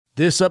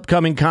This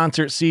upcoming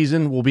concert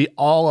season will be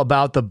all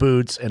about the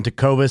boots, and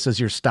Tecovas is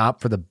your stop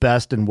for the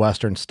best in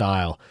Western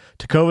style.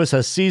 Tecovas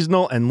has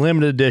seasonal and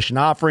limited edition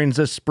offerings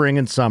this spring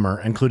and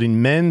summer,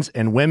 including men's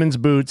and women's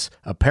boots,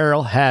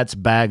 apparel, hats,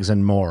 bags,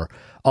 and more.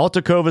 All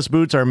Tecovas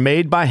boots are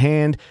made by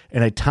hand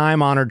in a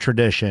time-honored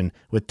tradition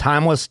with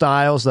timeless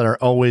styles that are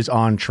always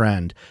on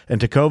trend. And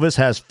Tecovas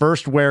has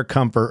first wear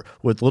comfort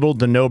with little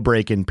to no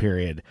break-in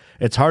period.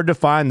 It's hard to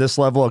find this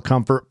level of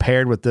comfort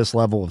paired with this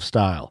level of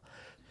style.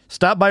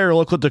 Stop by your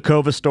local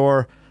Tecovas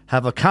store,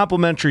 have a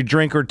complimentary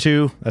drink or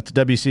two, that's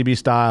WCB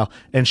style,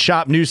 and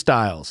shop new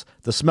styles.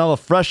 The smell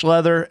of fresh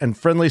leather and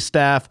friendly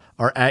staff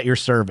are at your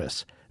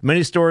service.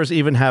 Many stores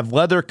even have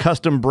leather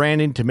custom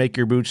branding to make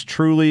your boots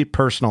truly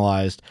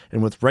personalized.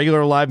 And with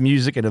regular live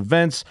music and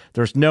events,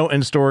 there's no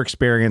in-store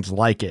experience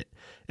like it.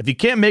 If you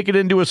can't make it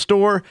into a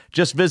store,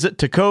 just visit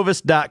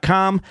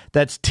tecovas.com.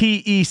 That's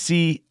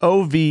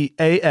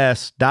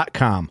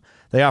TECOVAS.com.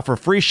 They offer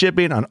free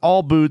shipping on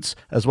all boots,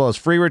 as well as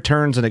free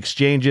returns and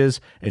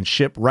exchanges, and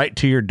ship right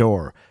to your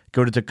door.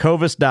 Go to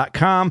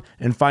tecovas.com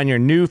and find your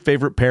new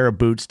favorite pair of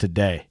boots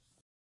today.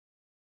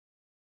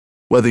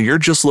 Whether you're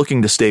just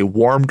looking to stay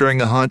warm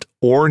during a hunt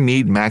or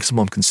need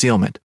maximum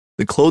concealment,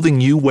 the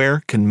clothing you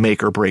wear can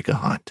make or break a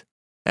hunt.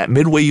 At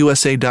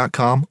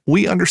MidwayUSA.com,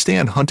 we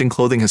understand hunting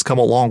clothing has come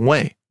a long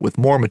way, with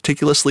more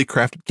meticulously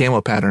crafted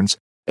camo patterns,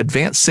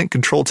 advanced scent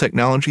control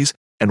technologies,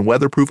 and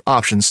weatherproof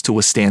options to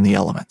withstand the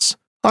elements.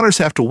 Hunters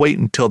have to wait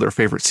until their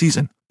favorite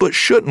season, but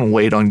shouldn't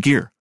wait on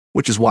gear,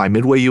 which is why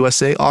Midway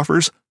USA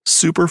offers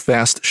super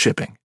fast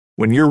shipping.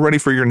 When you're ready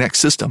for your next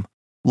system,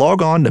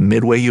 log on to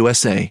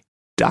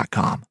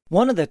MidwayUSA.com.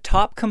 One of the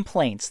top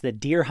complaints that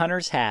deer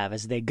hunters have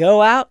is they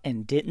go out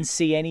and didn't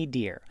see any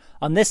deer.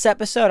 On this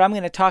episode, I'm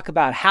going to talk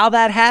about how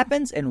that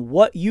happens and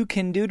what you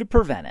can do to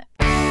prevent it.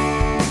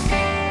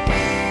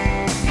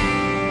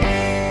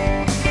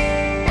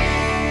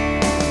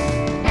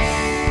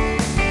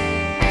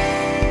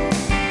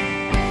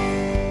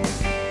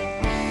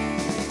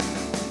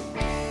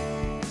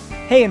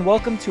 Hey, and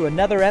welcome to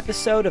another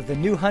episode of the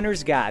New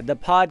Hunter's Guide, the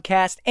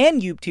podcast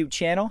and YouTube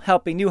channel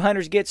helping new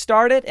hunters get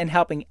started and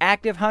helping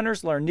active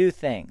hunters learn new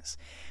things.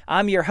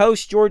 I'm your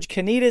host, George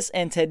Canitas,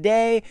 and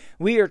today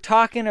we are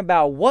talking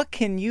about what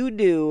can you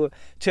do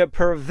to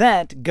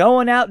prevent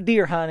going out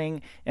deer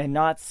hunting and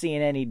not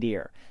seeing any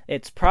deer.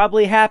 It's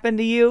probably happened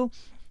to you.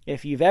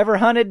 If you've ever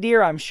hunted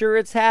deer, I'm sure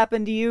it's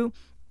happened to you.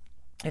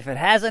 If it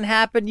hasn't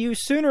happened to you,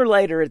 sooner or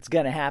later it's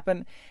going to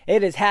happen.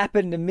 It has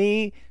happened to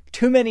me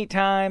too many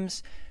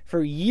times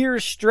for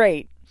years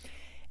straight,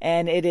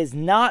 and it is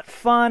not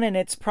fun, and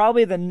it's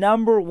probably the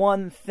number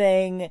one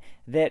thing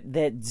that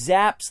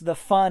zaps the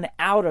fun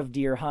out of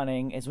deer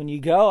hunting is when you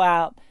go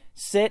out,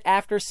 sit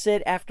after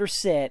sit after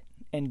sit,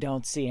 and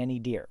don't see any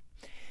deer.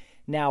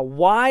 Now,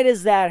 why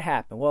does that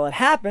happen? Well, it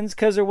happens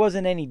because there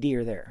wasn't any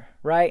deer there,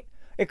 right?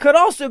 It could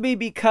also be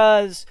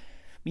because,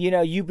 you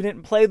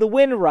didn't play the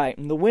wind right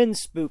and the wind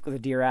spooked the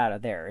deer out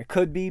of there. It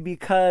could be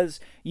because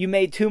you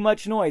made too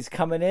much noise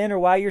coming in or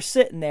while you're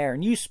sitting there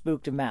and you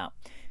spooked them out.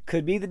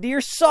 Could be the deer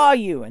saw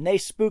you and they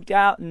spooked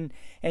out and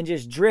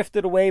just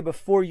drifted away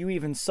before you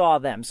even saw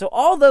them. So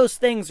all those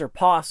things are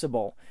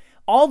possible.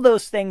 All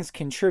those things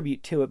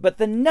contribute to it. But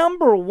the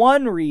number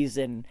one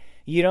reason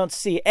you don't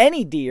see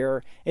any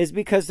deer is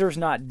because there's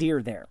not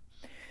deer there.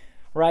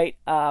 Right?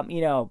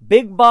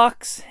 Big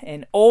bucks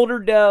and older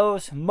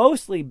does,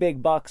 mostly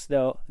big bucks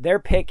though, they're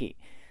picky.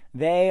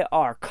 They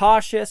are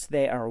cautious,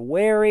 they are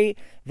wary,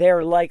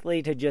 they're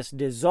likely to just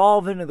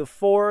dissolve into the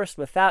forest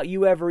without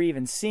you ever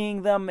even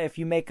seeing them. If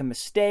you make a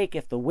mistake,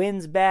 if the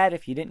wind's bad,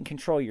 if you didn't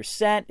control your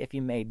scent, if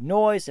you made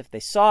noise, if they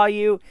saw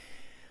you.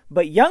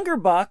 But younger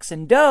bucks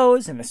and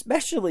does, and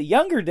especially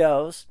younger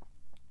does,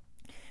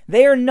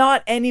 they are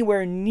not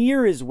anywhere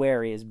near as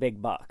wary as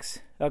big bucks.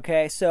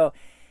 Okay, so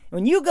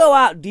when you go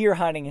out deer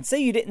hunting and say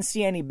you didn't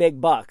see any big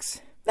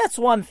bucks, that's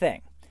one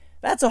thing.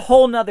 That's a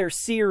whole nother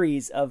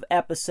series of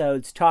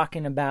episodes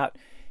talking about,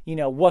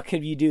 what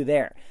could you do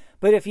there.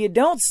 But if you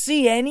don't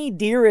see any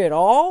deer at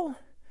all,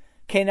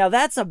 okay, now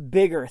that's a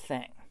bigger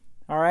thing,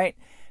 all right?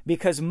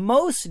 Because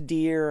most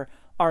deer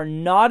are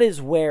not as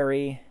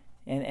wary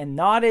and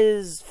not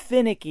as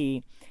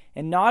finicky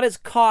and not as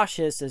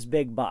cautious as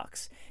big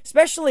bucks.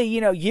 Especially,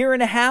 year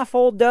and a half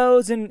old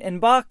does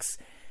and bucks,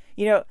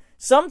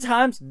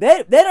 sometimes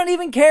they don't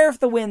even care if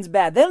the wind's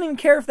bad. They don't even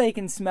care if they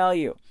can smell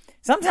you.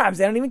 Sometimes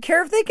they don't even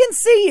care if they can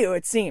see you,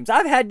 it seems.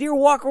 I've had deer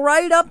walk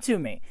right up to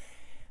me.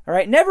 All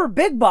right, never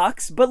big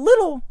bucks, but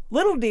little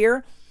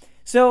deer.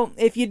 So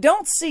if you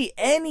don't see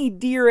any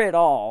deer at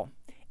all,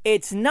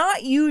 it's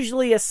not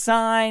usually a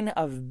sign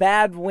of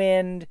bad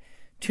wind,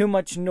 too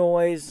much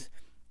noise,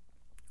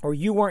 or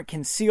you weren't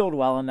concealed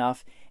well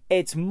enough.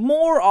 It's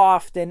more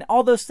often,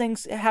 all those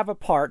things have a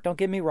part, don't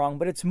get me wrong,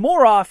 but it's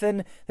more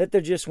often that there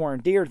just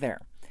weren't deer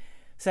there.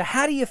 So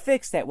how do you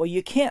fix that? Well,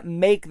 you can't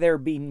make there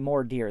be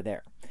more deer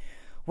there.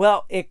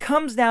 Well, it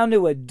comes down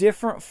to a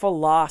different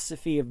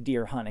philosophy of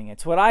deer hunting.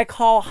 It's what I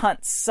call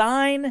hunt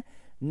sign,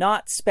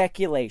 not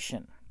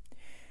speculation.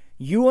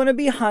 You want to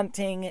be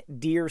hunting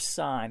deer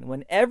sign.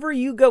 Whenever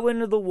you go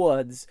into the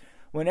woods,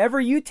 whenever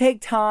you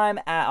take time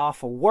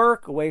off of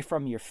work, away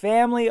from your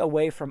family,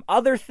 away from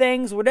other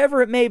things,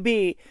 whatever it may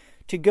be,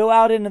 to go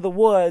out into the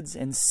woods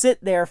and sit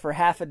there for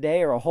half a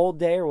day or a whole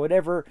day or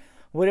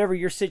whatever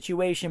your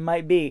situation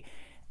might be,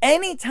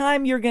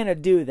 anytime you're going to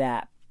do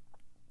that,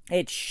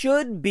 it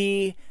should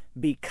be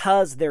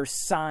because there's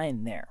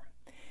sign there.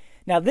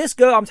 Now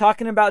I'm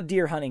talking about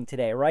deer hunting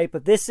today, right?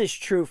 But this is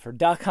true for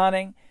duck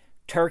hunting,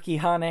 turkey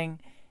hunting,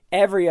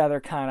 every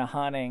other kind of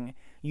hunting.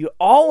 You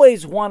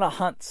always want to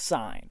hunt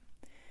sign.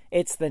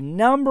 It's the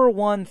number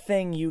one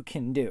thing you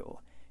can do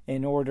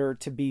in order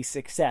to be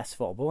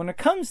successful. But when it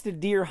comes to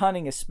deer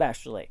hunting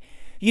especially,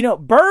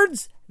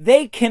 birds,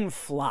 they can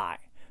fly,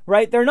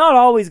 right? They're not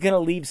always going to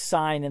leave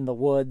sign in the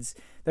woods.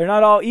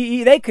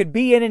 They could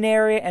be in an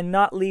area and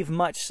not leave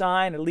much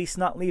sign, at least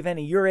not leave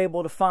any you're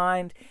able to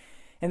find.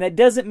 And that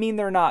doesn't mean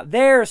they're not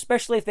there,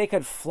 especially if they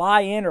could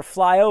fly in or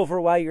fly over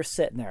while you're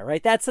sitting there,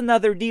 right? That's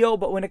another deal.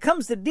 But when it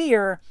comes to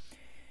deer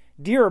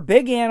are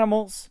big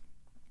animals.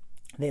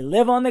 They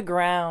live on the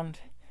ground.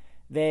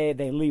 They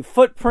leave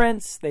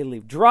footprints. They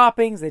leave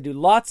droppings. They do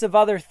lots of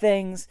other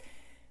things.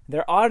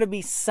 There ought to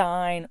be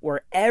sign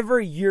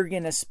wherever you're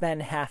going to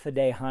spend half a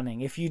day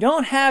hunting. If you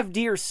don't have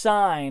deer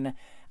sign,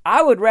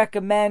 I would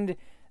recommend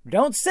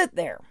don't sit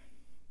there,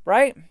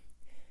 right?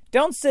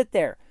 Don't sit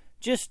there.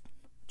 Just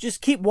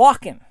keep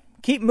walking.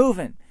 Keep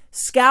moving.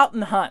 Scout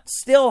and hunt.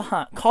 Still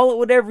hunt. Call it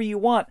whatever you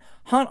want.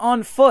 Hunt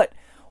on foot.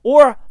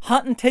 Or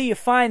hunt until you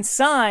find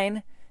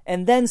sign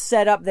and then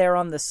set up there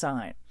on the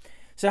sign.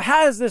 So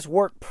how does this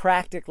work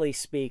practically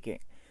speaking?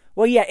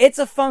 Well, yeah, it's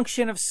a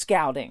function of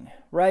scouting,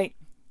 right?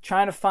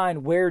 Trying to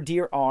find where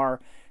deer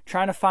are,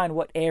 trying to find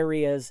what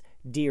areas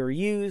deer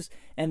use,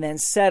 and then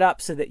set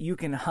up so that you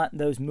can hunt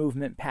those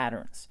movement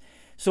patterns.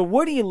 So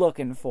what are you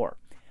looking for?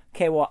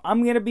 Okay, well,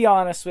 I'm going to be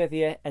honest with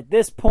you. At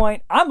this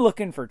point, I'm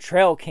looking for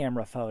trail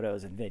camera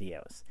photos and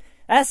videos.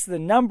 That's the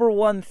number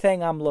one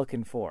thing I'm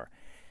looking for.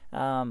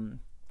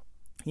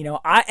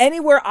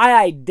 Anywhere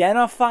I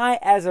identify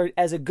as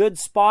a good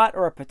spot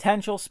or a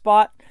potential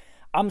spot,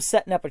 I'm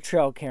setting up a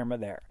trail camera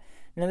there.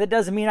 Now, that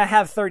doesn't mean I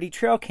have 30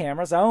 trail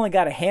cameras. I only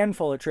got a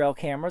handful of trail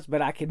cameras,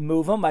 but I can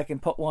move them. I can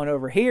put one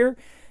over here.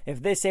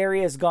 If this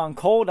area has gone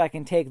cold, I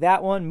can take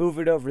that one, move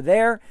it over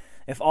there.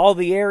 If all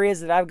the areas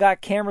that I've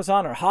got cameras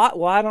on are hot,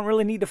 well, I don't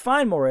really need to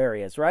find more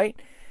areas, right?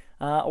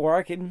 Or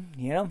I can,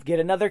 get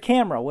another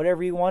camera,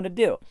 whatever you want to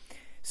do.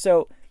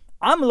 So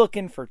I'm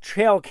looking for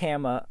trail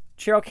camera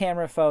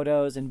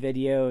photos and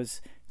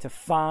videos to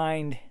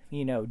find,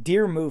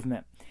 deer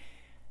movement.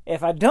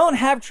 If I don't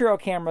have trail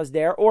cameras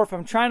there, or if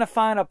I'm trying to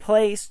find a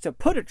place to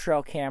put a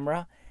trail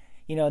camera,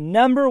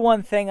 number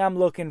one thing I'm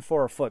looking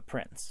for are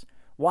footprints.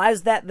 Why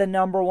is that the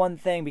number one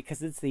thing?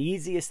 Because it's the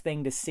easiest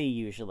thing to see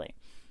usually.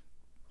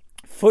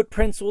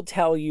 Footprints will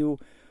tell you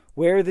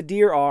where the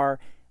deer are,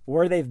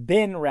 where they've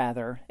been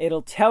rather.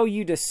 It'll tell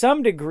you to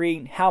some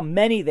degree how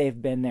many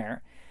they've been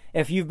there.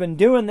 If you've been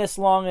doing this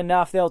long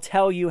enough, they'll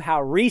tell you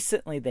how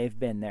recently they've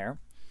been there.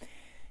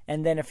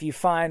 And then if you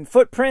find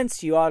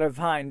footprints, you ought to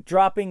find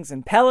droppings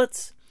and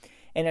pellets.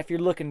 And if you're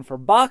looking for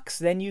bucks,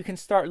 then you can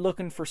start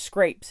looking for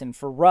scrapes and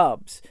for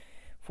rubs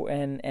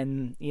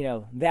and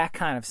that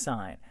kind of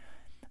sign.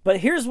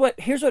 But here's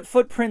what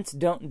footprints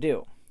don't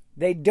do.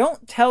 They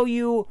don't tell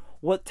you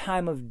what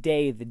time of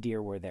day the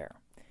deer were there.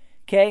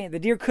 Okay? The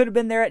deer could have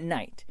been there at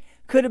night.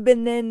 Could have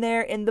been in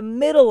there in the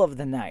middle of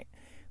the night.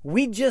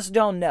 We just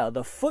don't know.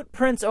 The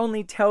footprints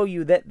only tell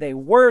you that they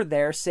were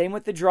there. Same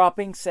with the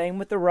droppings, same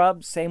with the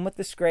rubs, same with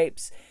the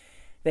scrapes.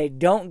 They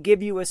don't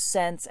give you a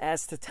sense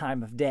as to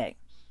time of day.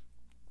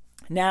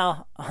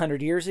 Now,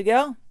 100 years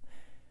ago,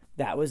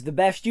 that was the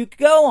best you could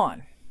go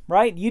on,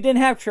 right? You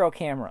didn't have trail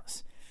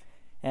cameras.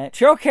 And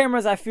trail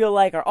cameras, I feel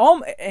like,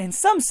 in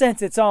some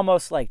sense, it's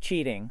almost like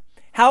cheating.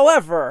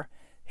 However,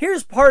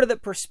 here's part of the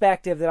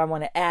perspective that I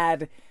want to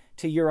add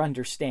to your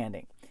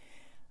understanding.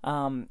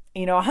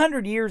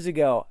 100 years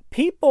ago,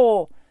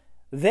 people,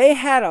 they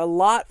had a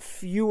lot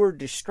fewer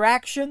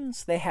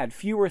distractions. They had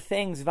fewer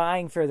things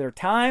vying for their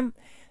time.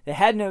 They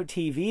had no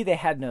TV. They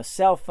had no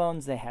cell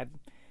phones. They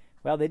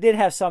did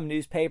have some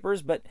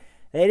newspapers, but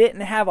they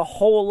didn't have a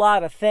whole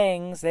lot of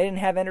things. They didn't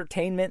have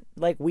entertainment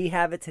like we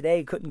have it today.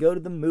 You couldn't go to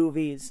the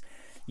movies.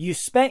 You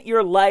spent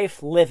your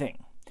life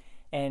living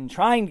and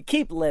trying to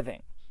keep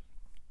living,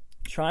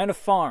 trying to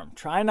farm,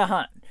 trying to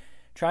hunt,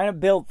 trying to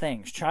build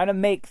things, trying to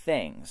make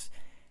things.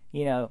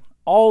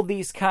 All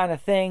these kind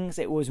of things.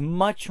 It was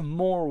much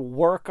more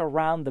work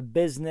around the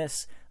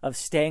business of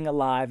staying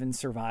alive and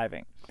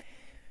surviving.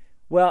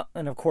 Well,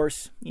 and of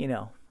course,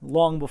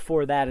 long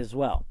before that as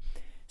well.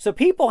 So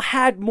people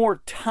had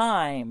more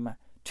time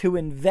to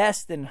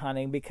invest in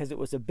hunting because it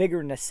was a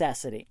bigger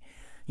necessity.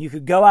 You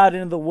could go out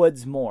into the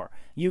woods more.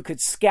 You could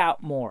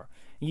scout more.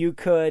 You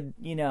could,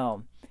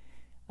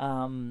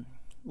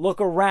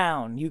 look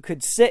around. You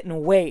could sit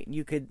and wait.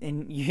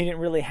 And you didn't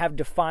really have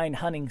defined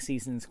hunting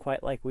seasons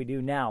quite like we do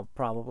now,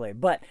 probably.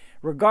 But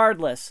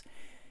regardless,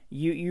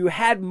 you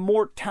had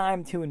more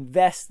time to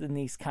invest in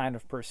these kind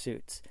of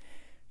pursuits.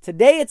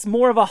 Today, it's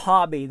more of a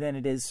hobby than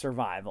it is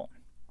survival.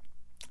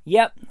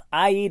 Yep,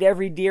 I eat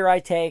every deer I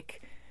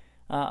take,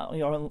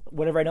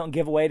 whatever I don't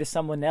give away to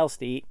someone else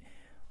to eat.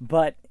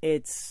 But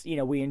it's,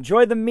 we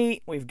enjoy the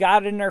meat. We've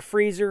got it in our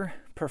freezer.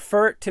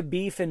 Prefer it to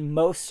beef in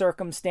most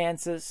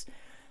circumstances.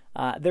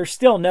 There's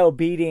still no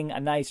beating a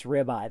nice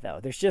ribeye, though.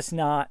 There's just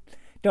not.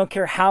 Don't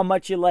care how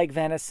much you like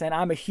venison.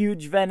 I'm a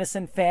huge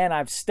venison fan.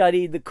 I've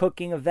studied the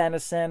cooking of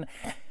venison.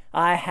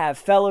 I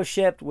have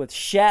fellowshipped with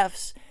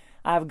chefs.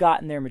 I've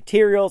gotten their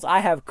materials. I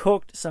have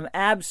cooked some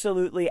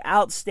absolutely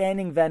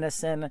outstanding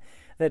venison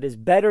that is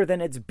better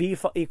than its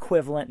beef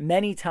equivalent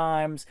many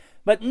times.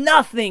 But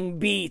nothing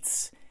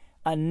beats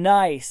a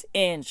nice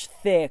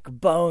inch-thick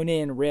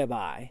bone-in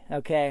ribeye,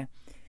 okay?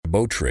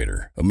 Boat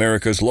Trader,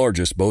 America's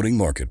largest boating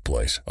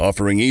marketplace,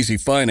 offering easy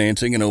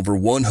financing and over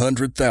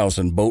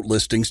 100,000 boat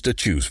listings to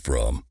choose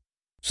from.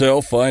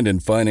 Sell, find,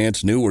 and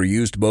finance new or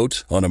used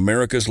boats on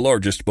America's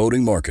largest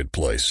boating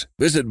marketplace.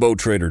 Visit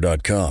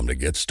BoatTrader.com to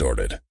get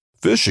started.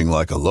 Fishing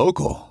like a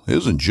local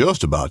isn't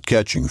just about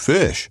catching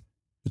fish.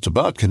 It's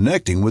about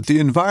connecting with the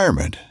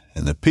environment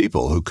and the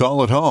people who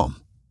call it home.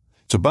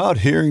 It's about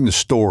hearing the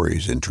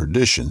stories and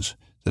traditions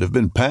that have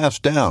been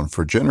passed down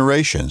for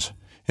generations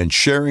and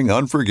sharing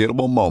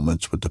unforgettable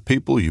moments with the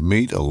people you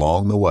meet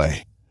along the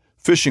way.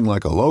 Fishing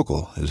like a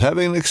local is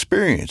having an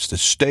experience that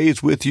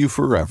stays with you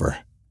forever.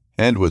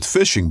 And with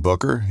Fishing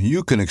Booker,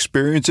 you can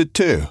experience it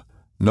too,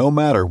 no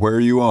matter where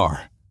you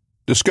are.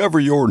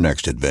 Discover your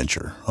next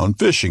adventure on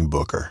Fishing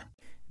Booker.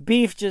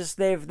 Beef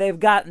they've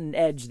gotten an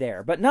edge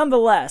there. But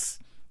nonetheless,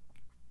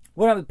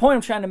 the point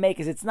I'm trying to make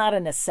is it's not a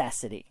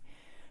necessity.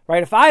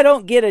 Right? If I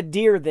don't get a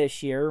deer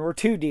this year, or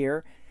 2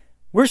 deer,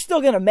 we're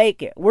still going to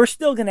make it. We're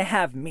still going to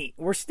have meat.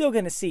 We're still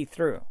going to see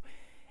through.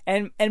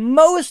 And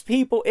most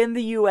people in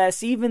the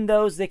U.S., even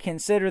those that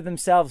consider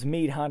themselves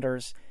meat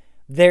hunters,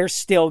 they're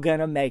still going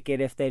to make it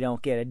if they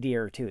don't get a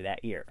deer or 2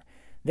 that year.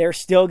 They're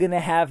still going to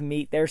have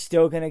meat. They're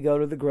still going to go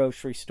to the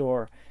grocery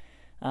store.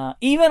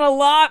 Even a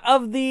lot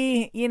of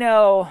the,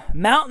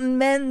 mountain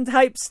men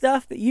type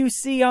stuff that you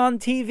see on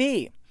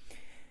TV.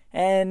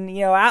 And,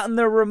 out in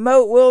the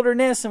remote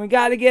wilderness and we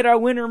got to get our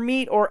winter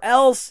meat or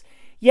else.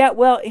 Yeah,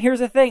 well, here's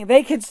the thing.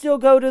 They could still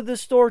go to the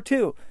store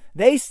too.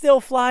 They still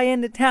fly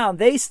into town.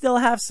 They still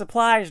have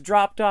supplies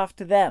dropped off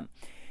to them.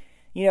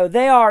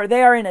 They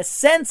are in a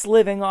sense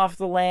living off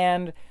the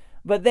land,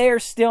 but they are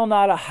still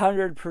not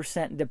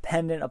 100%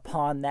 dependent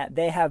upon that.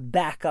 They have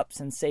backups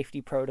and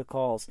safety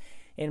protocols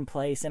in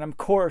place. And of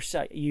course,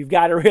 you've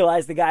got to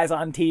realize the guys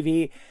on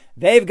TV,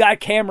 they've got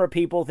camera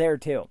people there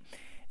too.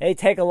 They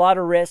take a lot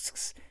of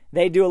risks.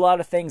 They do a lot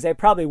of things they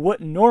probably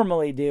wouldn't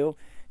normally do.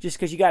 Just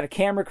because you got a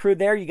camera crew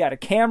there, you got a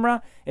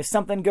camera. If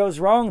something goes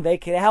wrong, they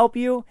can help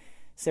you.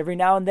 So every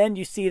now and then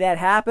you see that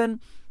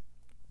happen.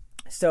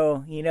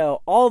 So,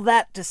 all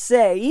that to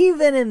say,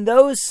 even in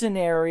those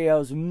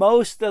scenarios,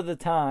 most of the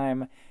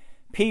time,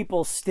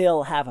 people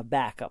still have a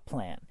backup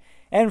plan.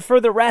 And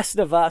for the rest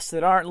of us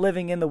that aren't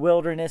living in the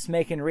wilderness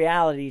making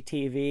reality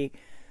TV,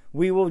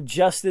 we will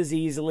just as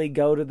easily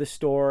go to the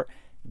store,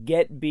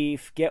 get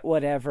beef, get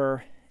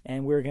whatever,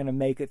 and we're going to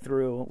make it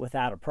through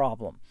without a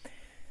problem.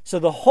 So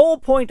the whole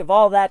point of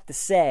all that to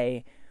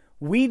say,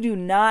 we do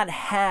not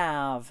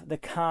have the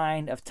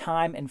kind of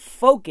time and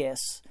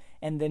focus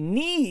and the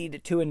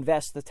need to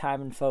invest the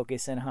time and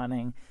focus in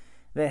hunting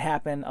that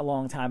happened a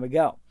long time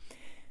ago.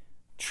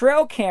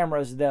 Trail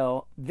cameras,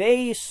 though,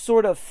 they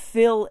sort of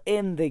fill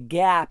in the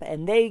gap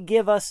and they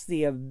give us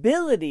the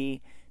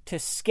ability to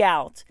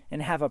scout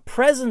and have a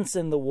presence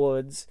in the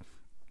woods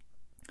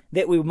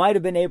that we might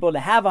have been able to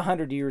have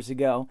 100 years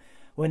ago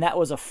when that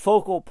was a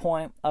focal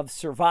point of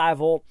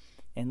survival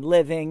and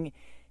living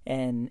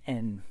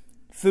and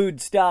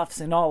foodstuffs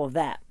and all of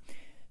that.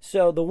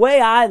 So the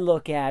way I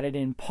look at it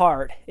in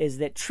part is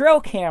that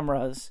trail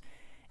cameras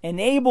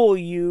enable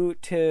you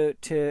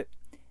to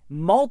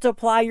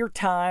multiply your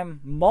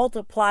time,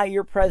 multiply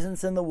your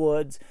presence in the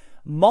woods,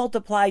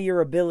 multiply your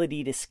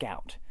ability to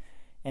scout.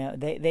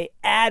 They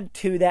add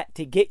to that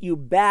to get you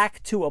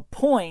back to a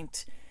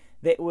point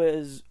that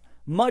was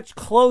much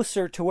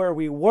closer to where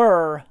we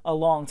were a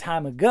long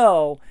time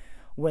ago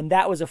when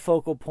that was a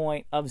focal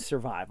point of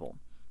survival.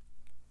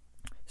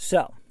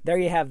 So, there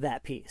you have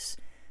that piece.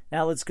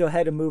 Now let's go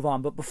ahead and move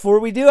on. But before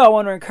we do, I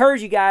want to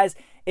encourage you guys,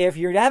 if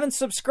you haven't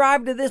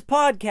subscribed to this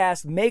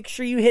podcast, make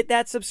sure you hit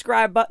that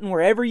subscribe button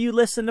wherever you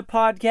listen to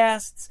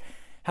podcasts.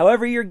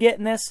 However you're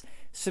getting this,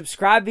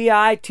 subscribe via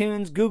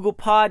iTunes, Google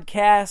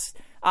Podcasts,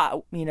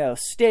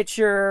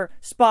 Stitcher,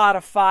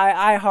 Spotify,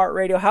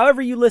 iHeartRadio,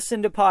 however you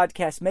listen to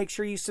podcasts, make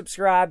sure you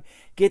subscribe,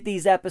 get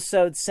these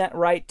episodes sent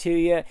right to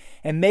you,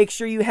 and make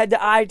sure you head to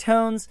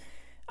iTunes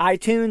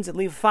and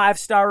leave a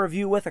 5-star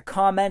review with a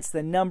comment. It's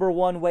the number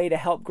one way to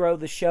help grow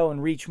the show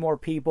and reach more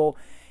people.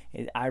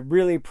 I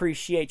really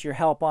appreciate your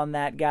help on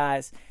that,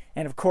 guys.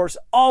 And of course,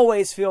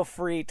 always feel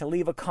free to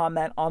leave a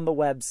comment on the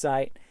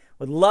website.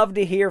 Would love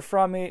to hear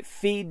from you,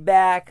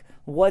 feedback,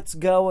 what's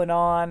going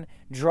on.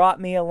 Drop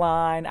me a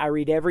line. I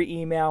read every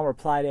email,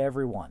 reply to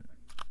everyone.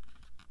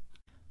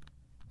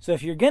 So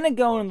if you're going to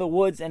go in the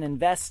woods and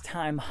invest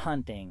time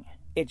hunting,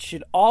 it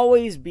should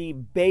always be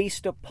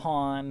based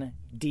upon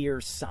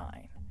deer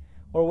sign,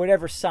 or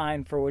whatever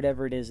sign for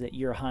whatever it is that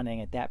you're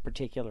hunting at that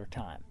particular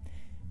time.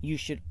 You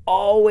should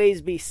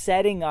always be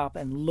setting up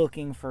and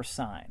looking for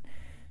sign.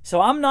 So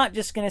I'm not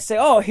just going to say,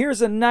 oh,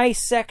 here's a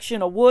nice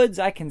section of woods.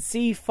 I can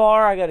see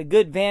far. I got a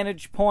good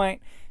vantage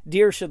point.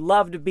 Deer should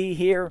love to be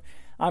here.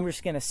 I'm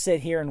just going to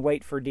sit here and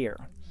wait for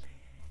deer.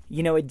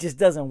 You know, it just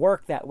doesn't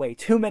work that way.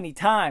 Too many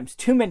times,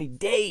 too many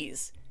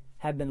days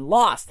have been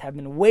lost, have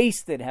been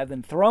wasted, have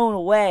been thrown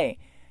away.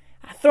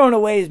 Thrown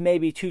away is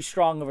maybe too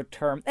strong of a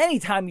term. Any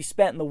time you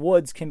spent in the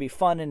woods can be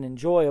fun and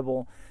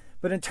enjoyable.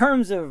 But in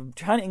terms of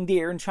hunting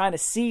deer and trying to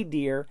see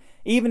deer,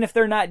 even if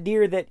they're not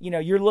deer that,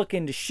 you're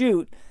looking to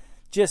shoot,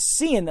 just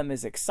seeing them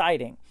is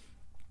exciting.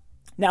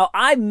 Now,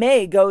 I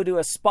may go to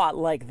a spot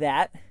like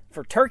that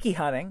for turkey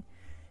hunting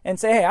and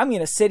say, hey, I'm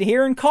going to sit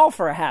here and call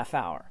for a half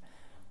hour.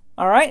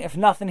 All right, if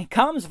nothing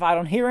comes, if I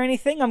don't hear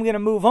anything, I'm going to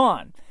move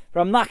on.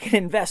 But I'm not going to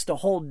invest a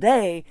whole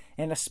day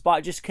in a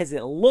spot just because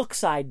it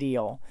looks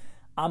ideal.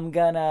 I'm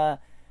going to,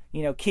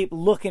 keep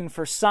looking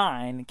for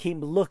sign, keep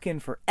looking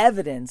for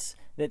evidence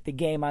that the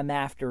game I'm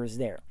after is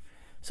there.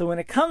 So when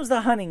it comes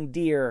to hunting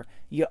deer,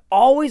 you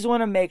always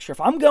want to make sure, if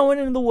I'm going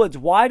into the woods,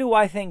 why do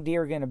I think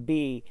deer are going to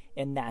be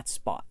in that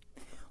spot?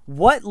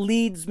 What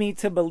leads me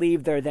to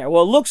believe they're there?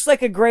 Well, it looks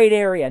like a great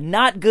area.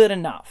 Not good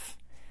enough.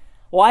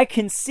 Well, I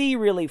can see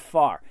really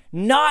far.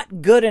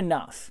 Not good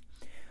enough.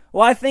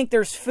 Well, I think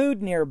there's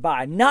food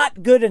nearby.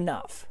 Not good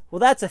enough. Well,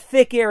 that's a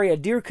thick area.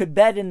 Deer could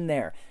bed in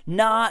there.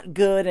 Not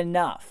good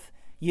enough.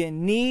 You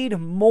need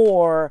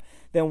more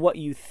than what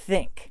you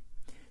think.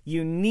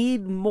 You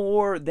need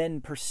more than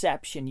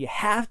perception. You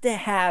have to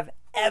have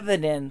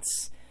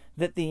evidence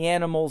that the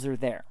animals are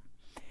there.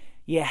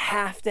 You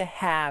have to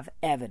have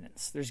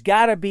evidence. There's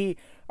got to be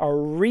a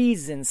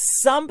reason,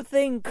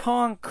 something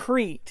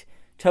concrete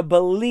to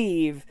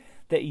believe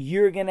that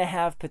you're going to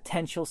have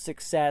potential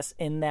success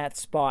in that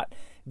spot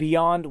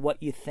beyond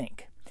what you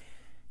think.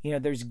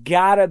 There's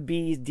got to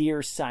be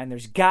deer sign.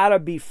 There's got to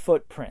be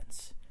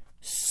footprints.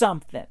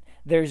 Something.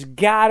 There's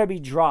got to be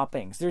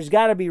droppings. There's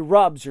got to be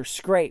rubs or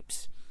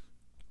scrapes.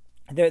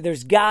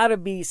 There's got to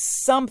be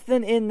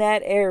something in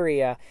that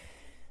area.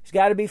 There's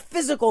got to be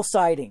physical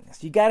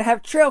sightings. You got to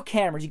have trail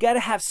cameras. You got to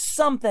have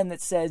something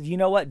that says, you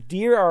know what,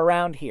 deer are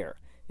around here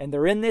and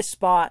they're in this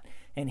spot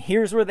and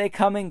here's where they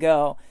come and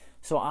go.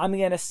 So I'm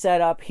going to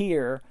set up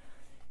here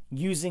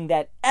using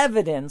that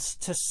evidence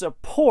to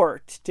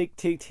support, to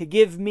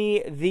give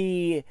me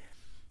the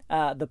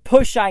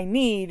push I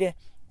need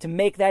to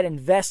make that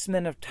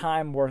investment of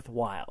time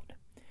worthwhile.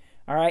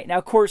 All right. Now,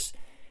 of course,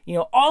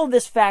 all of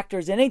this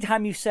factors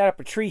anytime you set up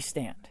a tree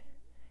stand.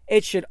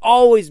 It should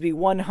always be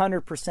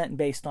 100%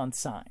 based on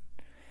sign.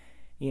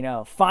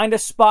 Find a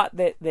spot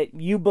that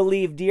you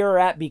believe deer are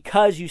at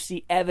because you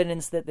see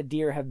evidence that the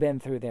deer have been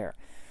through there.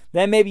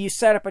 Then maybe you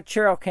set up a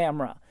trail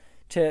camera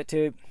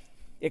to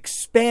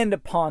expand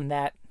upon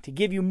that, to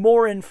give you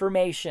more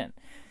information.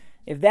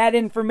 If that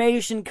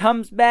information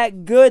comes back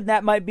good,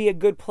 that might be a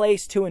good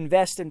place to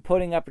invest in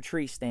putting up a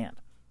tree stand.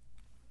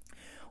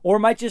 Or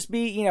it might just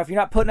be, if you're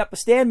not putting up a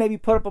stand, maybe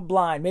put up a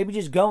blind. Maybe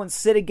just go and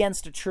sit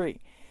against a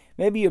tree.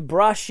 Maybe you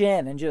brush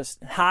in and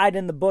just hide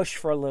in the bush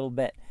for a little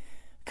bit.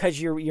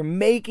 Because you're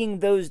making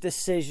those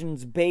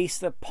decisions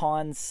based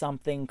upon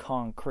something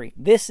concrete.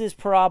 This is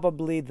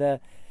probably the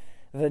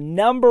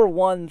number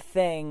one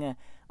thing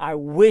I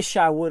wish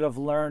I would have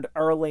learned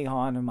early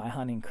on in my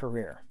hunting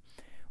career.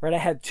 Right, I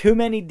had too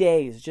many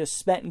days just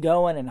spent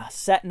going and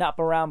setting up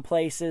around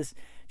places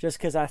just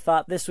because I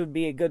thought this would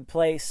be a good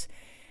place.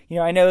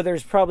 I know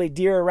there's probably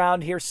deer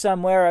around here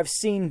somewhere. I've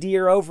seen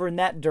deer over in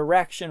that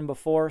direction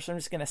before, so I'm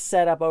just going to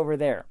set up over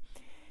there.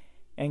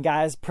 And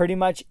guys, pretty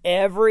much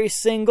every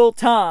single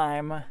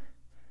time,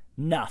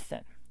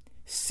 nothing.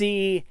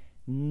 See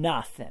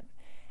nothing.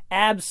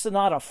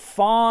 Not a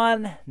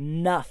fawn,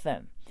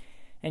 nothing.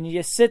 And you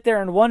just sit there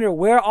and wonder,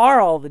 where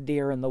are all the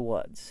deer in the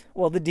woods?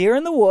 Well, the deer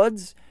in the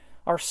woods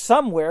are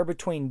somewhere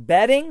between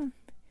bedding,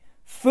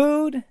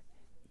 food,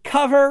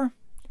 cover,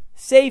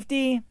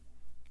 safety.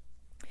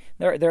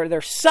 They're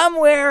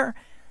somewhere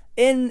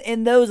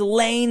in those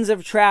lanes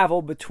of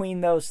travel between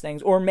those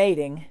things, or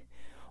mating,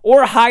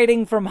 or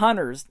hiding from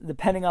hunters,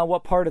 depending on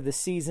what part of the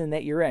season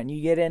that you're in.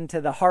 You get into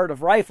the heart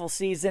of rifle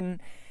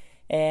season,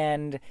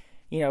 and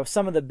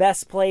some of the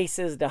best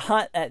places to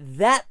hunt at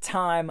that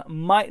time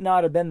might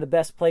not have been the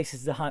best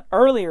places to hunt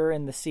earlier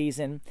in the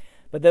season,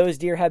 but those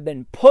deer have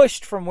been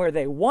pushed from where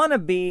they want to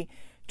be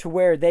to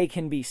where they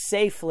can be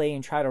safely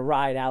and try to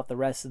ride out the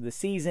rest of the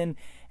season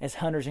as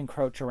hunters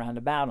encroach around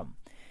about them.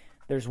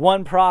 There's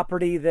one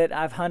property that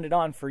I've hunted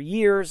on for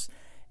years,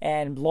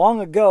 and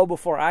long ago,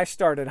 before I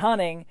started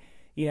hunting,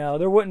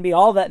 there wouldn't be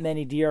all that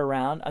many deer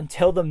around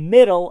until the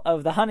middle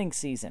of the hunting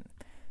season,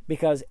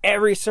 because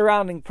every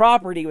surrounding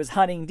property was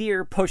hunting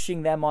deer,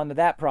 pushing them onto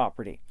that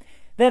property.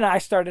 Then I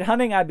started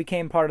hunting, I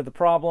became part of the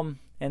problem,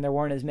 and there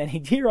weren't as many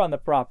deer on the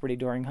property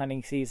during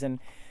hunting season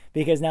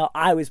because now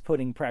I was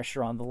putting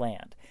pressure on the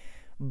land.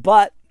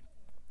 But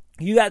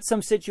you got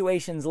some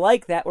situations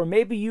like that where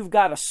maybe you've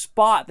got a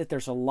spot that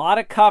there's a lot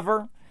of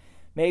cover.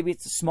 Maybe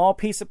it's a small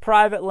piece of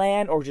private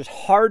land or just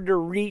hard to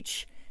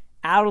reach,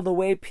 out of the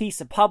way piece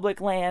of public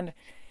land.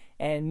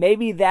 And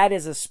maybe that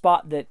is a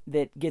spot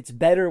that gets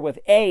better with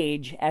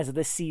age as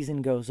the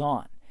season goes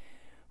on,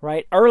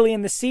 right? Early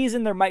in the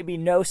season, there might be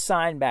no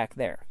sign back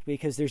there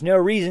because there's no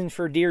reason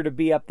for deer to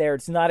be up there.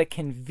 It's not a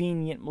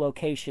convenient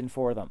location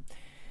for them.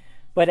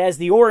 But as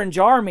the Orange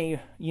Army,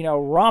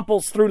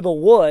 romples through the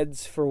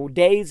woods for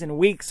days and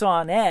weeks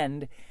on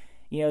end,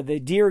 the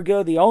deer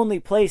go the only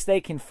place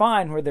they can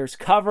find where there's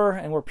cover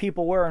and where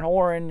people wearing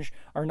orange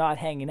are not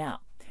hanging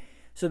out.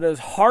 So those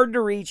hard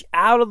to reach,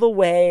 out of the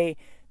way,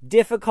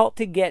 difficult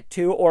to get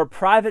to, or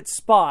private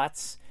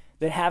spots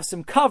that have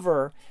some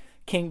cover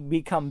can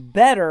become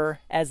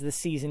better as the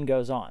season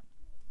goes on.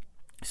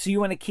 So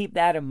you want to keep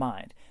that in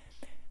mind.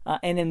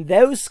 And in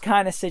those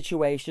kind of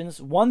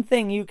situations, one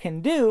thing you can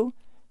do,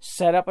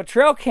 set up a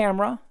trail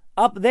camera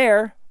up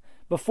there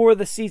before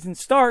the season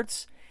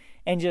starts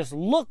and just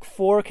look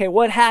for, okay,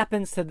 what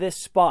happens to this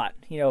spot,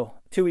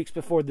 2 weeks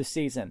before the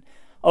season,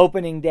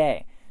 opening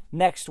day,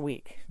 next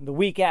week, the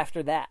week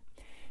after that.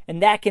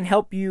 And that can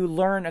help you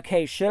learn,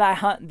 okay, should I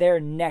hunt there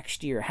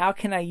next year? How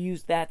can I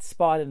use that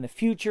spot in the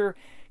future?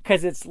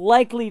 Because it's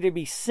likely to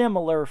be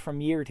similar from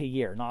year to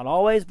year. Not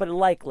always, but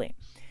likely.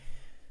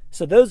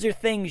 So those are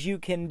things you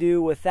can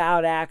do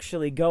without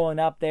actually going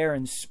up there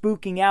and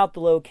spooking out the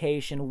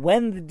location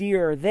when the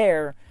deer are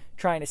there,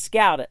 trying to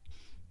scout it,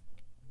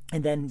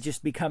 and then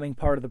just becoming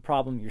part of the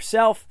problem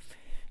yourself.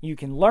 You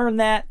can learn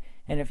that,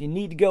 and if you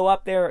need to go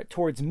up there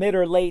towards mid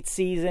or late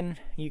season,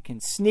 you can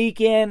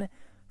sneak in,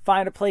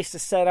 find a place to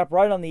set up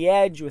right on the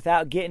edge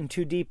without getting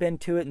too deep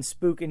into it and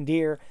spooking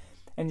deer,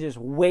 and just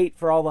wait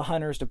for all the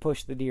hunters to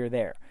push the deer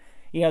there.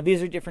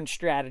 These are different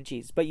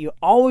strategies, but you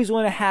always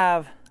want to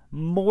have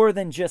more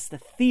than just the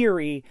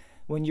theory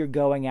when you're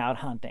going out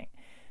hunting.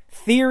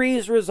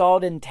 Theories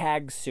result in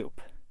tag soup.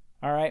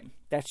 All right?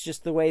 That's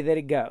just the way that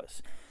it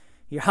goes.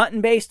 You're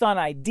hunting based on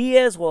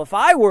ideas. Well, if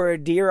I were a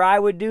deer, I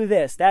would do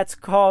this. That's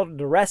called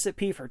the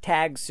recipe for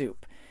tag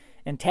soup.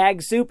 And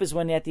tag soup is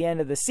when at the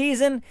end of the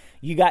season,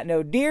 you got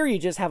no deer, you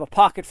just have a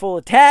pocket full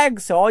of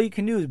tags, so all you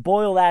can do is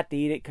boil that to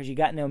eat it because you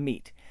got no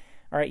meat.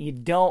 All right, you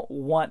don't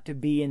want to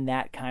be in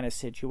that kind of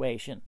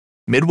situation.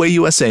 Midway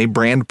USA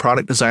brand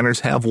product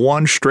designers have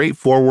one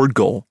straightforward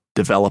goal: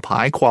 develop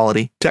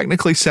high-quality,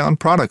 technically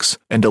sound products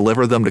and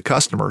deliver them to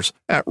customers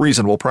at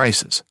reasonable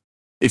prices.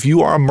 If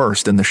you are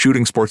immersed in the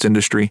shooting sports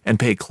industry and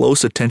pay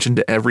close attention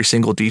to every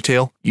single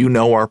detail, you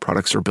know our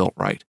products are built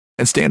right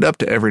and stand up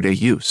to everyday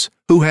use.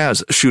 Who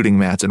has shooting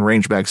mats and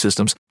range bag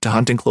systems to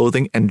hunting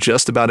clothing and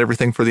just about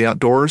everything for the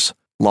outdoors?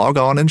 Log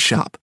on and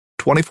shop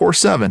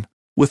 24/7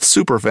 with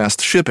super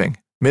fast shipping.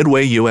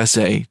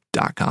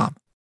 MidwayUSA.com.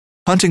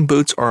 Hunting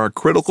boots are a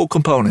critical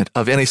component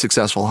of any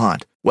successful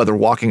hunt. Whether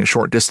walking a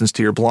short distance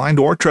to your blind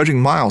or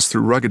trudging miles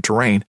through rugged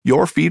terrain,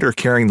 your feet are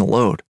carrying the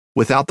load.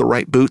 Without the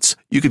right boots,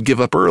 you could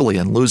give up early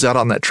and lose out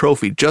on that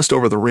trophy just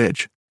over the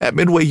ridge. At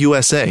Midway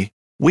USA,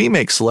 we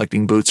make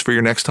selecting boots for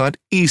your next hunt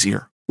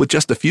easier. With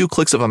just a few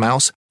clicks of a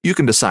mouse, you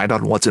can decide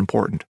on what's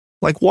important,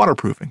 like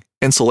waterproofing,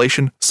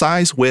 insulation,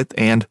 size, width,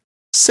 and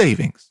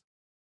savings.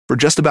 For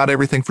just about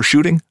everything for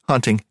shooting,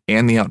 hunting,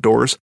 and the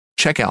outdoors,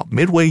 check out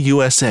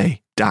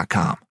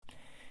MidwayUSA.com.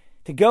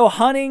 To go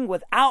hunting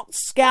without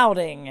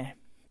scouting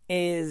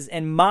is,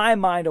 in my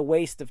mind, a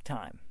waste of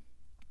time.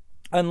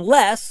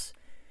 Unless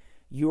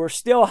you are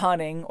still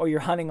hunting or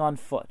you're hunting on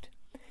foot.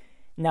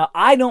 Now,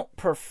 I don't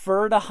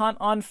prefer to hunt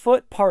on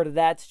foot. Part of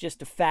that's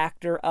just a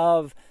factor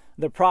of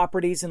the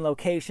properties and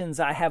locations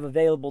I have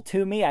available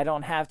to me. I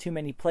don't have too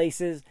many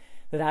places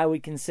that I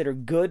would consider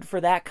good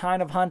for that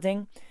kind of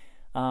hunting.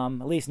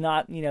 At least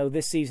not,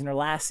 this season or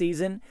last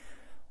season.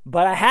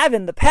 But I have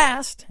in the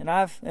past,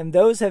 and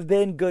those have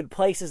been good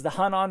places to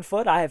hunt on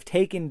foot. I have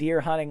taken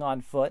deer hunting on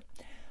foot.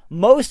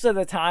 Most of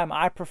the time,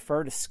 I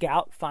prefer to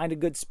scout, find a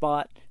good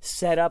spot,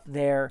 set up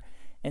there,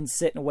 and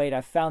sit and wait.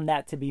 I've found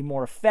that to be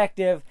more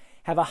effective,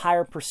 have a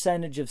higher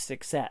percentage of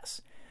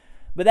success.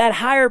 But that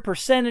higher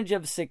percentage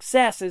of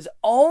success is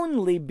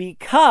only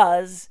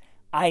because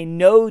I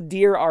know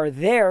deer are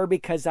there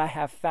because I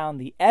have found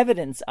the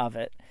evidence of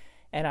it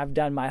and I've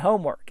done my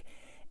homework.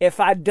 If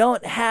I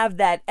don't have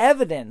that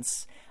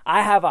evidence,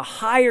 I have a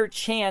higher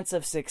chance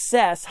of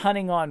success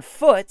hunting on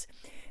foot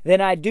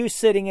than I do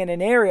sitting in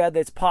an area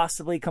that's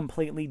possibly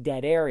completely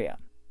dead area.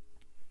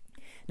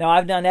 Now,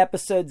 I've done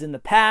episodes in the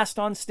past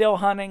on still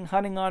hunting,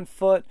 hunting on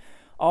foot,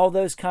 all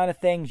those kind of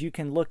things. You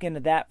can look into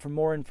that for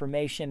more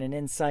information and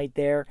insight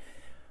there.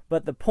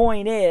 But the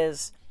point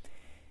is,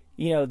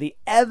 the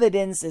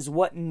evidence is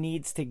what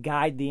needs to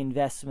guide the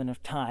investment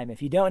of time.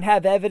 If you don't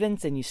have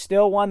evidence and you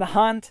still want to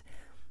hunt,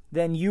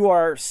 then you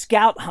are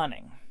scout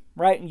hunting,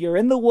 right? You're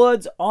in the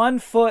woods on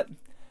foot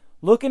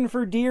looking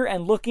for deer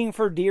and looking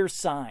for deer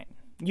sign.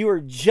 You are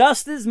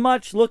just as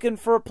much looking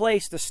for a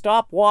place to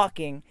stop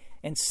walking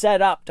and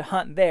set up to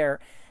hunt there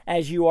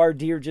as you are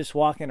deer just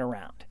walking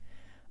around.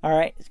 All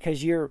right?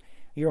 Because you're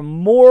You're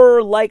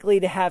more likely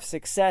to have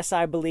success,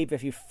 I believe,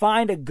 if you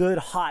find a good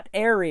hot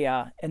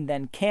area and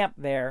then camp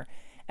there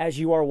as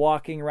you are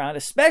walking around,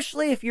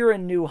 especially if you're a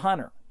new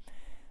hunter.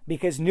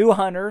 Because new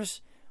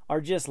hunters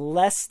are just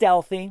less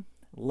stealthy,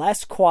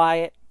 less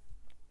quiet,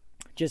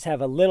 just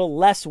have a little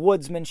less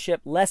woodsmanship,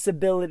 less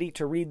ability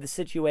to read the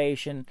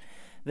situation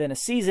than a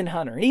seasoned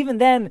hunter. And even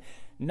then,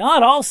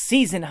 not all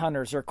seasoned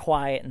hunters are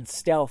quiet and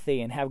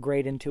stealthy and have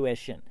great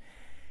intuition.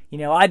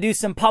 I do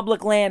some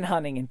public land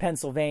hunting in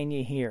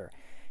Pennsylvania here.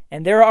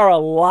 And there are a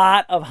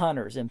lot of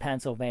hunters in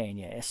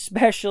Pennsylvania,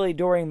 especially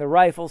during the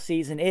rifle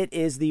season. It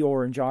is the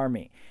Orange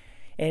Army.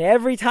 And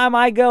every time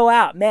I go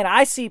out, man,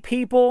 I see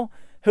people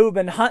who've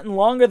been hunting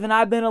longer than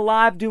I've been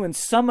alive doing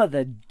some of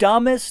the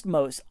dumbest,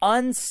 most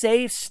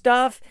unsafe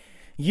stuff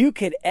you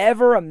could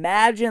ever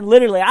imagine.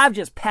 Literally, I've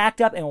just packed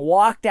up and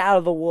walked out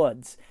of the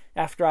woods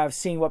after I've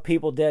seen what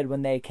people did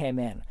when they came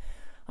in.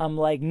 I'm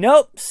like,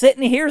 nope,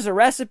 sitting here's a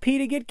recipe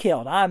to get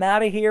killed. I'm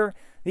out of here.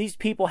 These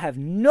people have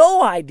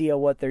no idea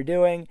what they're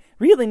doing.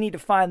 Really need to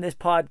find this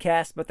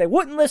podcast, but they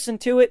wouldn't listen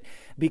to it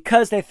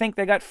because they think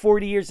they got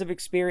 40 years of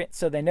experience,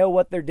 so they know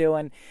what they're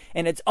doing.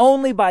 And it's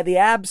only by the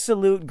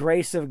absolute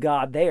grace of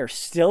God they are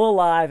still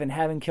alive and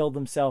haven't killed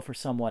themselves or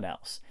someone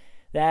else.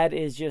 That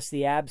is just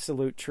the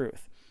absolute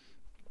truth.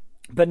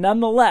 But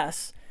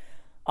nonetheless,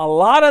 a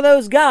lot of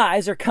those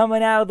guys are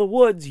coming out of the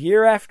woods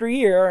year after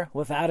year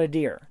without a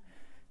deer.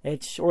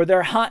 Or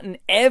they're hunting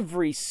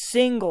every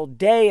single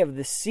day of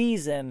the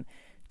season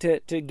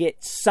to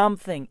get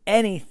something,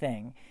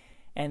 anything,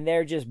 and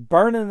they're just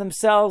burning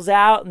themselves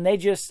out, and they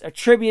just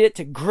attribute it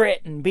to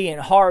grit and being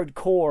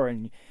hardcore,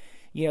 and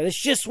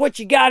it's just what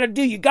you gotta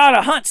do. You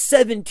gotta hunt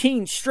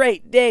 17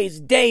 straight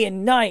days, day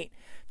and night,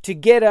 to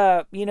get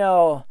a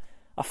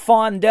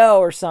fawn doe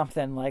or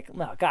something. Like,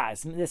 no,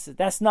 guys,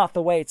 that's not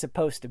the way it's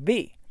supposed to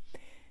be.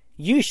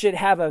 You should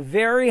have a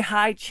very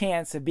high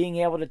chance of being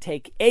able to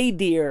take a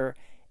deer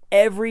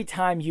every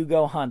time you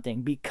go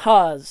hunting,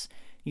 because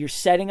you're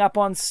setting up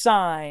on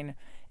sign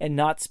and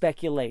not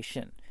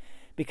speculation,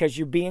 because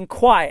you're being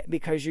quiet,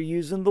 because you're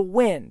using the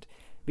wind,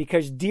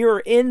 because deer are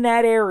in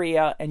that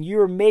area and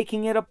you're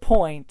making it a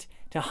point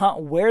to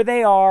hunt where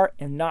they are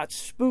and not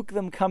spook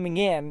them coming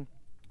in,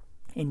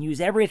 and use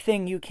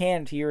everything you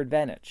can to your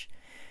advantage.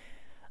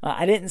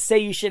 I didn't say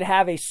you should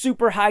have a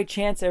super high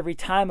chance every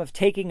time of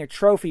taking a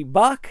trophy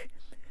buck,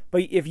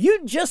 but if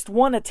you just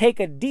want to take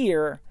a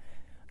deer,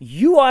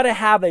 you ought to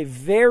have a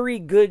very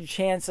good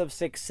chance of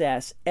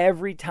success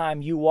every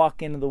time you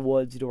walk into the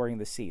woods during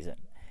the season.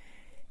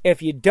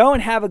 If you don't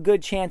have a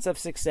good chance of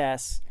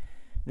success,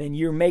 then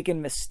you're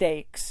making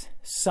mistakes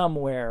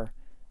somewhere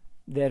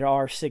that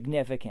are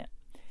significant.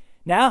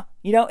 Now,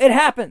 it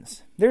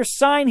happens. There's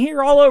sign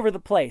here all over the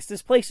place.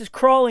 This place is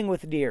crawling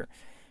with deer.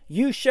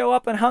 You show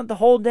up and hunt the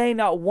whole day,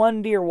 not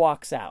one deer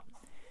walks out.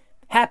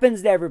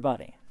 Happens to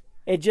everybody.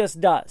 It just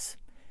does.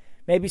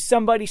 Maybe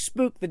somebody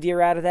spooked the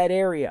deer out of that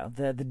area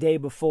the day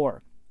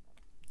before.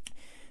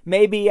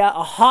 Maybe a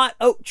hot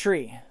oak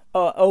tree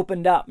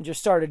opened up and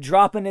just started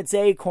dropping its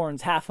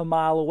acorns half a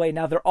mile away.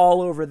 Now they're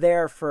all over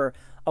there for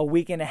a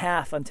week and a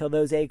half until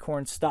those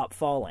acorns stop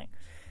falling.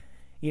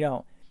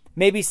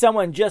 Maybe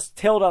someone just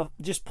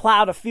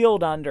plowed a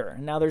field under,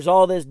 and now there's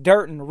all this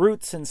dirt and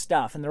roots and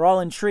stuff, and they're all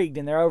intrigued,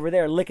 and they're over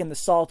there licking the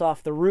salt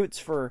off the roots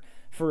for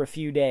a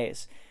few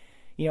days.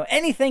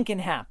 Anything can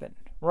happen,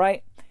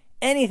 right?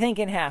 Anything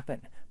can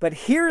happen. But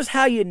here's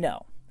how you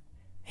know.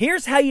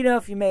 Here's how you know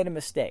if you made a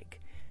mistake.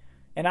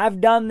 And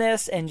I've done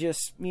this and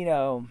just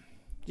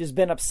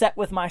been upset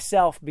with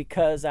myself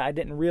because I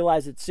didn't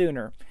realize it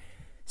sooner.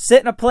 Sit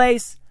in a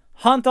place,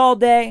 hunt all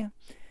day,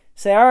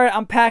 say, all right,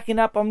 I'm packing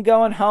up, I'm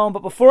going home.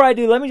 But before I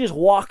do, let me just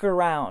walk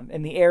around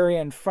in the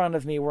area in front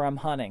of me where I'm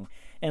hunting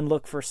and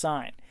look for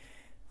sign.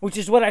 Which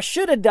is what I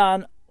should have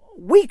done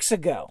weeks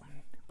ago.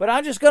 But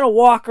I'm just going to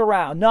walk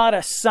around, not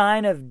a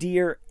sign of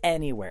deer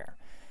anywhere.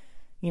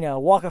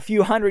 Walk a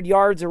few hundred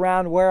yards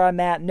around where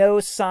I'm at. No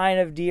sign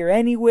of deer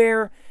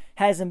anywhere.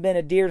 Hasn't been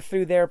a deer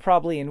through there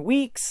probably in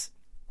weeks.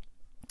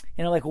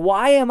 And I'm like,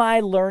 why am I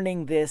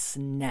learning this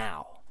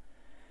now?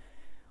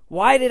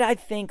 Why did I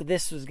think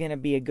this was going to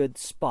be a good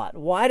spot?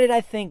 Why did I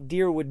think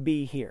deer would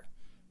be here?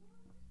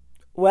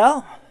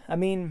 Well,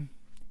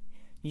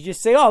 you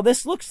just say, oh,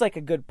 this looks like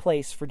a good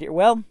place for deer.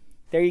 Well,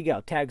 there you go.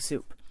 Tag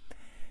soup.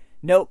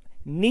 Nope.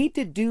 Need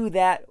to do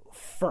that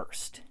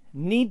first.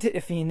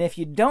 If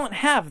you don't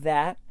have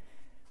that,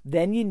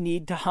 then you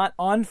need to hunt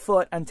on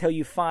foot until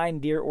you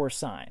find deer or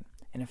sign.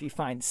 And if you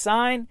find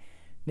sign,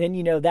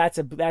 then that's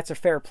a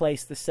fair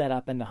place to set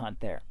up and to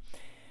hunt there.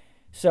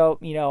 So,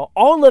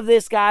 all of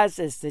this, guys,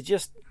 is to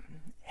just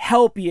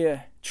help you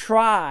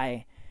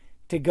try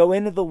to go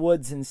into the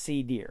woods and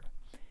see deer.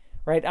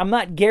 Right? I'm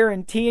not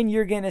guaranteeing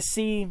you're going to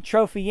see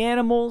trophy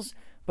animals,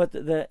 but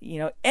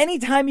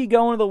anytime you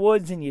go into the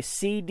woods and you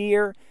see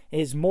deer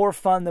is more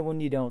fun than when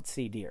you don't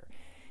see deer.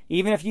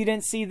 Even if you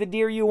didn't see the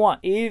deer you want,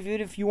 even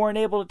if you weren't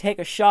able to take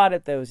a shot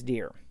at those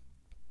deer,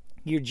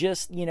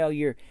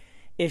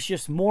 it's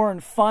just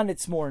more fun.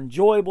 It's more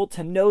enjoyable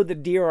to know the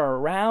deer are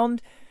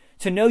around,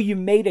 to know you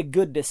made a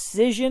good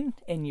decision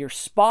in your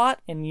spot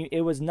and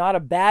it was not a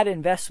bad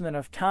investment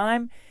of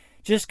time.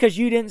 Just because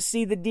you didn't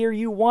see the deer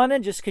you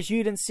wanted, just because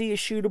you didn't see a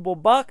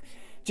shootable buck,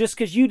 just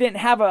because you didn't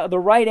have the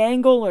right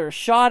angle or a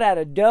shot at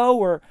a doe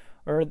or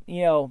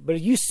but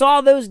you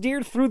saw those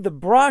deer through the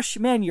brush,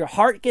 man, your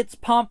heart gets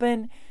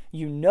pumping.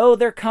 You know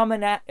they're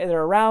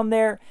they're around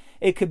there.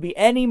 It could be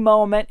any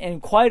moment,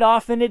 and quite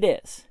often it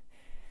is.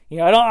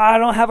 I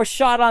don't have a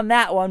shot on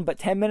that one, but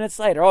 10 minutes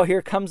later, oh,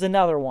 here comes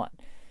another one.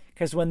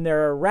 Because when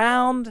they're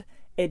around,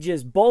 it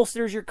just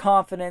bolsters your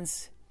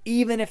confidence,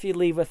 even if you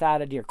leave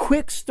without a deer.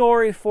 Quick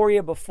story for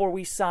you before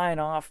we sign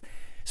off.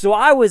 So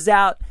I was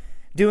out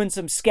doing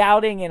some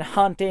scouting and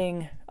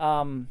hunting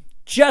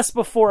just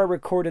before I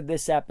recorded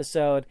this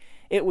episode.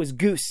 It was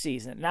goose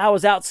season, and I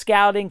was out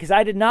scouting because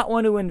I did not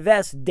want to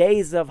invest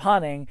days of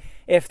hunting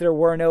if there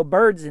were no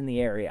birds in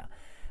the area.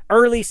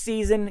 Early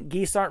season,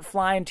 geese aren't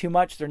flying too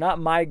much. They're not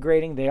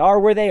migrating. They are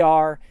where they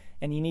are,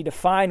 and you need to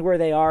find where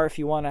they are if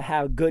you want to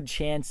have a good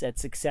chance at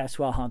success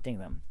while hunting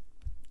them.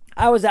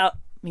 I was out,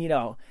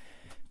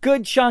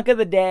 good chunk of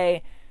the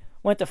day,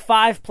 went to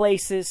 5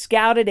 places,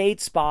 scouted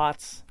 8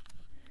 spots,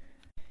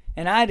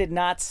 and I did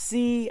not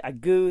see a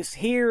goose,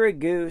 hear a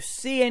goose,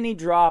 see any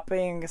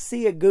dropping,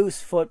 see a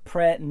goose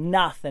footprint,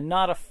 nothing,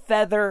 not a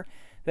feather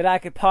that I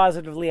could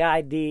positively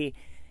ID.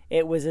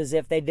 It was as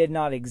if they did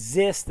not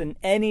exist in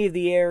any of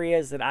the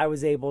areas that I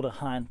was able to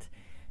hunt.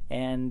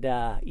 And,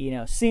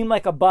 seemed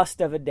like a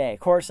bust of a day. Of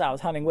course, I was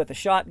hunting with a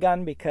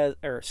shotgun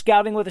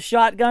scouting with a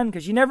shotgun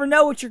because you never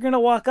know what you're going to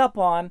walk up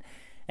on.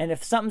 And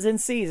if something's in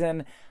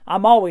season,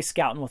 I'm always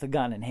scouting with a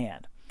gun in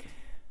hand.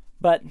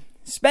 But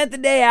spent the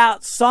day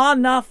out, saw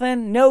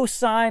nothing, no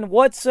sign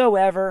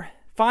whatsoever.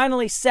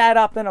 Finally sat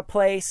up in a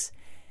place.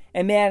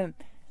 And man,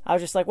 I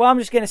was just like, well, I'm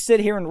just going to sit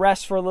here and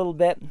rest for a little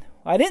bit.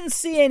 I didn't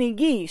see any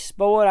geese,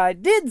 but what I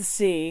did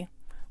see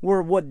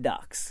were wood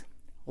ducks.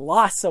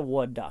 Lots of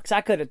wood ducks.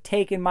 I could have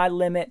taken my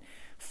limit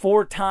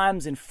 4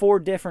 times in 4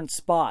 different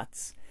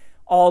spots,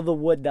 all the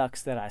wood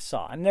ducks that I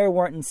saw. And they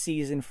weren't in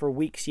season for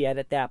weeks yet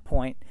at that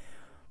point.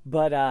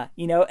 But,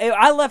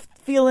 I left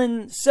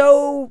feeling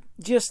so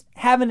just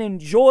having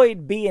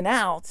enjoyed being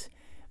out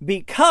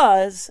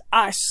because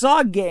I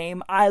saw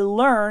game. I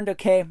learned,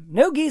 okay,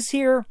 no geese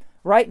here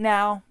right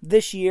now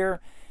this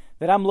year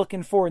that I'm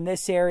looking for in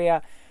this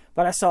area.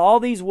 But I saw all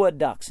these wood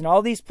ducks and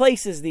all these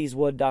places these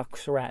wood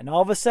ducks were at. And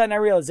all of a sudden I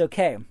realized,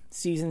 okay,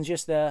 season's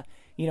just a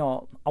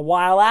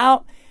while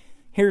out.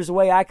 Here's the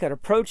way I could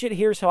approach it.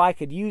 Here's how I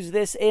could use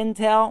this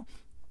intel.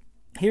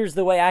 Here's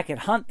the way I could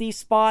hunt these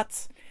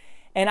spots.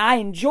 And I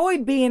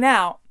enjoyed being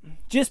out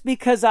just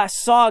because I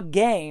saw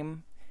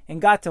game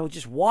and got to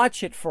just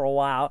watch it for a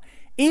while,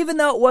 even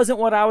though it wasn't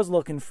what I was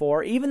looking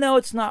for, even though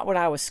it's not what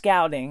I was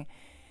scouting.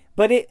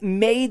 But it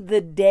made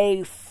the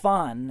day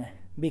fun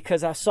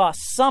because I saw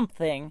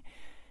something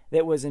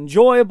that was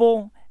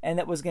enjoyable and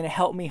that was going to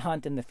help me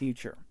hunt in the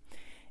future.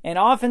 And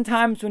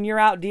oftentimes when you're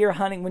out deer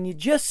hunting, when you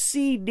just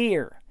see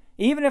deer,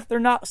 even if they're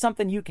not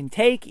something you can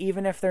take,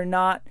 even if you're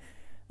not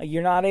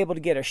able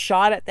to get a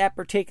shot at that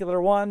particular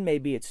one,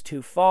 maybe it's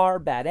too far,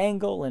 bad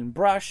angle and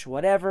brush,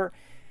 whatever,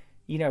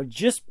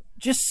 just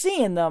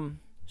seeing them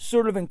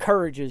sort of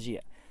encourages you.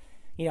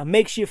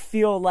 Makes you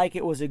feel like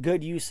it was a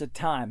good use of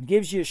time,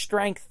 gives you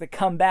strength to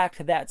come back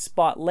to that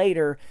spot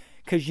later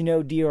because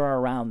deer are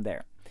around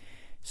there.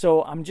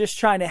 So I'm just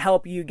trying to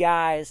help you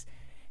guys.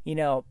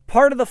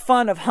 Part of the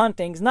fun of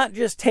hunting is not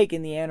just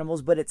taking the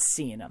animals, but it's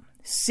seeing them.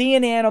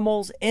 Seeing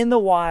animals in the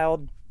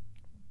wild.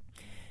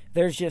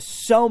 There's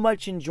just so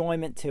much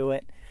enjoyment to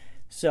it.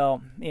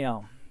 So,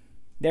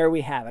 there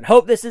we have it.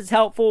 Hope this is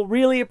helpful.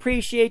 Really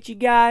appreciate you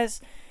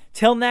guys.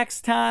 Till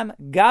next time,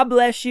 God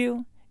bless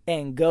you,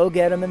 and go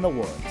get them in the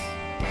woods.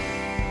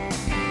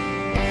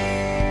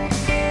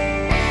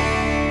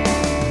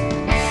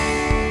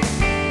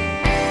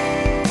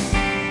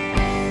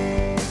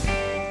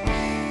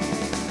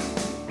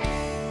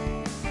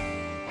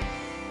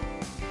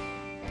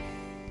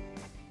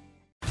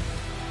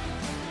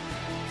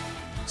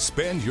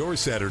 Spend your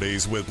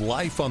Saturdays with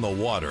life on the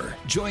water.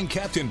 Join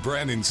Captain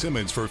Brandon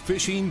Simmons for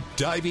fishing,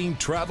 diving,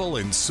 travel,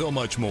 and so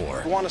much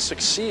more. You want to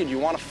succeed, you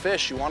want to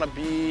fish, you want to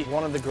be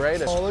one of the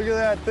greatest. Oh, look at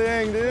that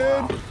thing,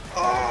 dude.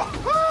 Wow.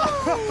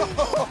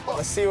 Oh.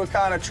 Let's see what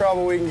kind of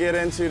trouble we can get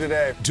into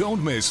today.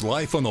 Don't miss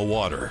Life on the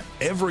Water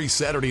every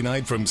Saturday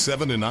night from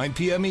 7 to 9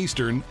 p.m.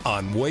 Eastern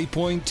on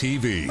Waypoint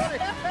TV.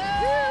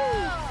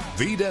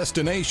 The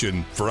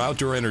destination for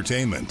outdoor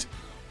entertainment.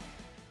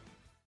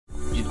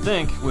 You'd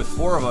think, with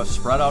 4 of us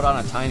spread out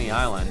on a tiny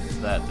island,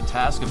 that the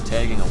task of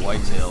tagging a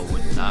whitetail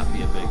would not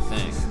be a big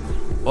thing.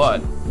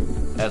 But,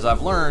 as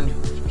I've learned,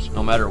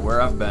 no matter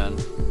where I've been,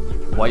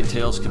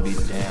 whitetails can be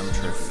damn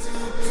tricky.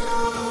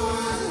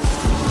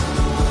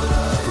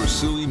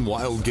 Pursuing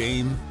wild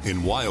game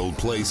in wild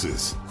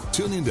places.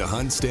 Tune in to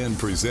Hunt Stand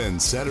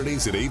Presents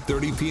Saturdays at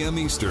 8:30 p.m.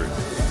 Eastern.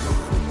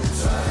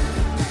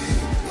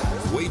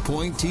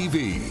 Waypoint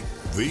TV,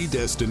 the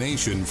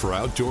destination for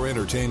outdoor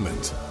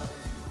entertainment.